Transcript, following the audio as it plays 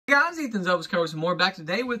Guys, Ethan's always covering some more. Back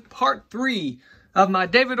today with part 3 of my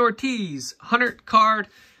David Ortiz 100 card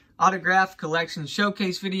autograph collection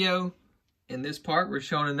showcase video. In this part, we're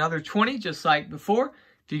showing another 20 just like before.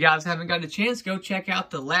 If you guys haven't got a chance, go check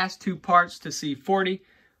out the last 2 parts to see 40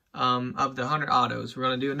 of the 100 autos. We're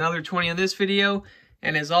going to do another 20 in this video.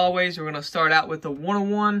 And as always, we're going to start out with the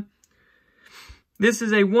 101. This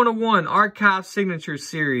is a 101 Archive Signature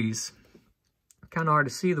Series. Kind of hard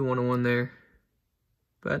to see the 101 there.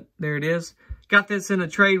 But there it is. Got this in a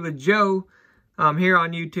trade with Joe here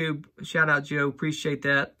on YouTube. Shout out, Joe. Appreciate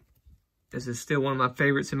that. This is still one of my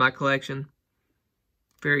favorites in my collection.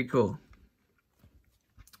 Very cool.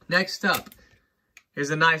 Next up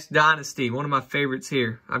is a nice Dynasty. One of my favorites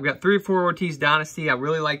here. I've got 3 or 4 Ortiz Dynasty. I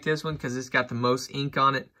really like this one because it's got the most ink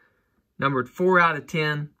on it. Numbered 4 out of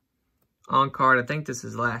 10 on card. I think this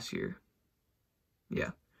is last year.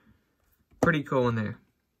 Yeah. Pretty cool in there.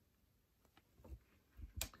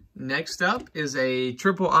 Next up is a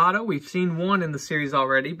triple auto. We've seen one in the series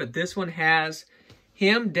already, but this one has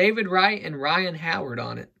him, David Wright, and Ryan Howard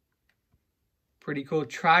on it. Pretty cool.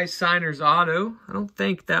 Tri-Signers auto. I don't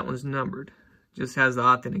think that one's numbered. Just has the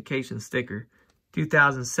authentication sticker.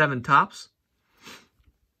 2007 tops.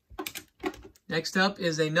 Next up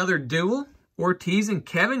is another duel. Ortiz and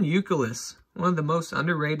Kevin Youkilis. One of the most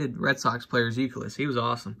underrated Red Sox players, Youkilis. He was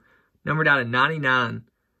awesome. Numbered out of 99.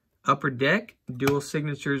 Upper Deck, Dual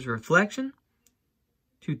Signatures Reflection,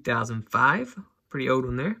 2005. Pretty old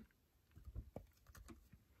one there.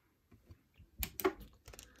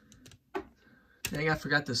 Dang, I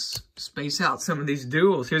forgot to space out some of these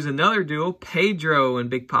duels. Here's another duel, Pedro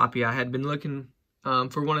and Big Papi. I had been looking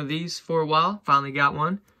for one of these for a while. Finally got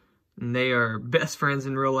one. And they are best friends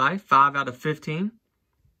in real life. 5 out of 15.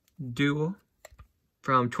 Duel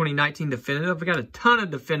from 2019 Definitive. I got a ton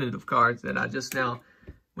of Definitive cards that I just now,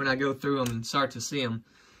 when I go through them and start to see them.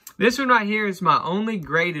 This one right here is my only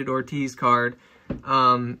graded Ortiz card.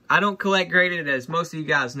 I don't collect graded, as most of you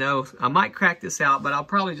guys know. I might crack this out, but I'll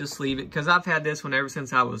probably just leave it because I've had this one ever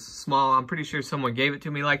since I was small. I'm pretty sure someone gave it to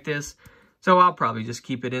me like this, so I'll probably just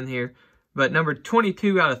keep it in here. But number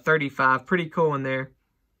 22 out of 35, pretty cool in there.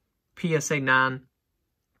 PSA 9,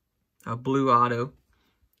 a blue auto.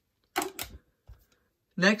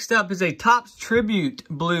 Next up is a Topps Tribute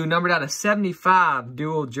Blue, numbered out of 75,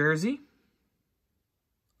 dual jersey.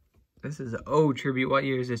 This is an old tribute. What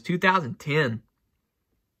year is this? 2010.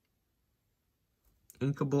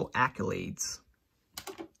 Inkable Accolades.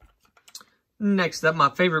 Next up, my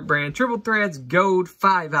favorite brand, Triple Threads Gold,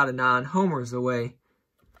 5 out of 9, homers away,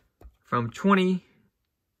 from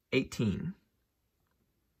 2018.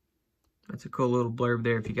 That's a cool little blurb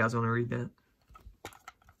there if you guys want to read that.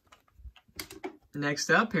 Next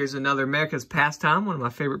up, here's another America's Pastime, one of my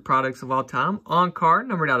favorite products of all time. On card,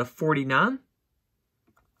 numbered out of 49.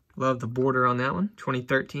 Love the border on that one.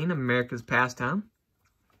 2013, America's Pastime.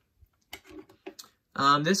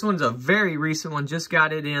 This one's a very recent one. Just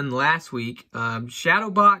got it in last week.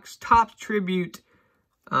 Shadowbox Topps Tribute,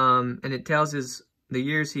 and it tells us the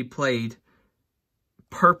years he played.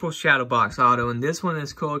 Purple Shadowbox auto, and this one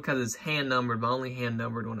is cool because it's hand numbered, my only hand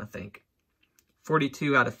numbered one, I think.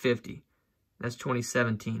 42 out of 50. That's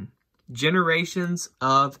 2017. Generations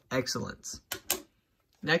of Excellence.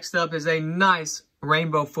 Next up is a nice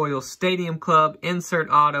Rainbow Foil Stadium Club Insert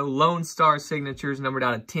Auto Lone Star Signatures, numbered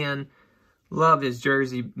out of 10. Love his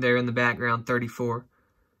jersey there in the background, 34.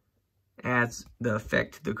 Adds the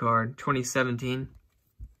effect to the card, 2017.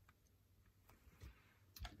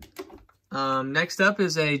 Next up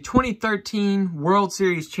is a 2013 World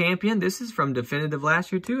Series champion. This is from Definitive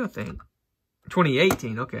last year too, I think.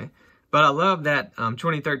 2018, okay. But I love that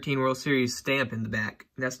 2013 World Series stamp in the back.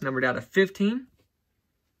 That's numbered out of 15.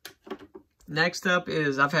 Next up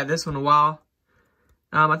is, I've had this one a while.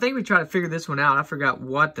 I think we tried to figure this one out. I forgot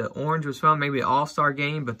what the orange was from. Maybe an All-Star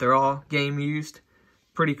Game, but they're all game used.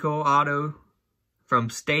 Pretty cool auto from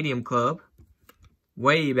Stadium Club.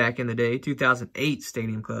 Way back in the day, 2008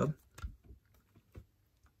 Stadium Club.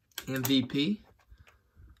 MVP.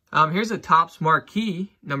 Here's a Topps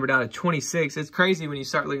Marquee, numbered out of 26. It's crazy when you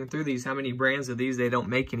start looking through these, how many brands of these they don't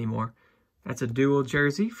make anymore. That's a dual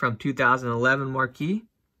jersey from 2011 Marquee.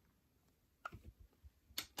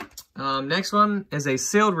 Next one is a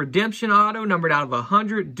sealed redemption auto, numbered out of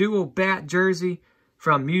 100, dual bat jersey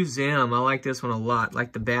from Museum. I like this one a lot,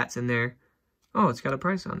 like the bats in there. Oh, it's got a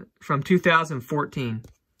price on it. From 2014.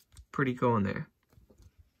 Pretty cool in there.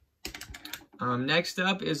 Next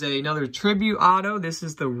up is another tribute auto. This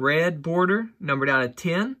is the red border, numbered out of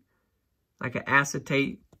 10. Like an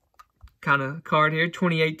acetate kind of card here.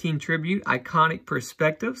 2018 tribute, Iconic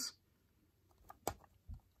Perspectives.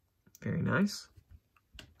 Very nice.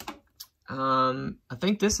 I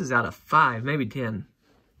think this is out of 5, maybe 10.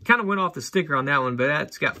 Kind of went off the sticker on that one, but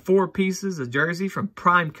that's got 4 pieces of jersey from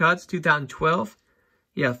Prime Cuts 2012.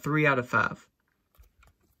 Yeah, 3 out of 5.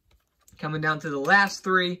 Coming down to the last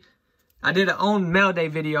 3. I did an own mail day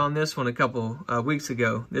video on this one a couple weeks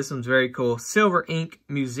ago. This one's very cool. Silver Ink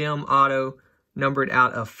Museum Auto, numbered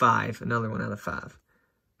out of 5. Another one out of 5.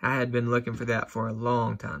 I had been looking for that for a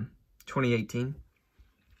long time. 2018.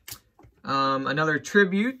 Another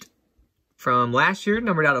tribute from last year,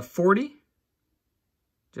 numbered out of 40.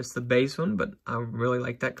 Just the base one, but I really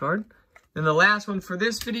like that card. Then the last one for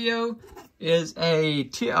this video is a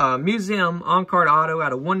Museum on-card auto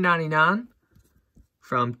out of 199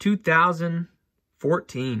 from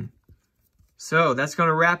 2014. So that's going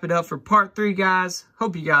to wrap it up for part 3, guys.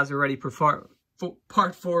 Hope you guys are ready for part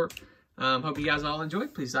 4. Hope you guys all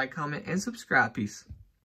enjoyed. Please like, comment, and subscribe. Peace.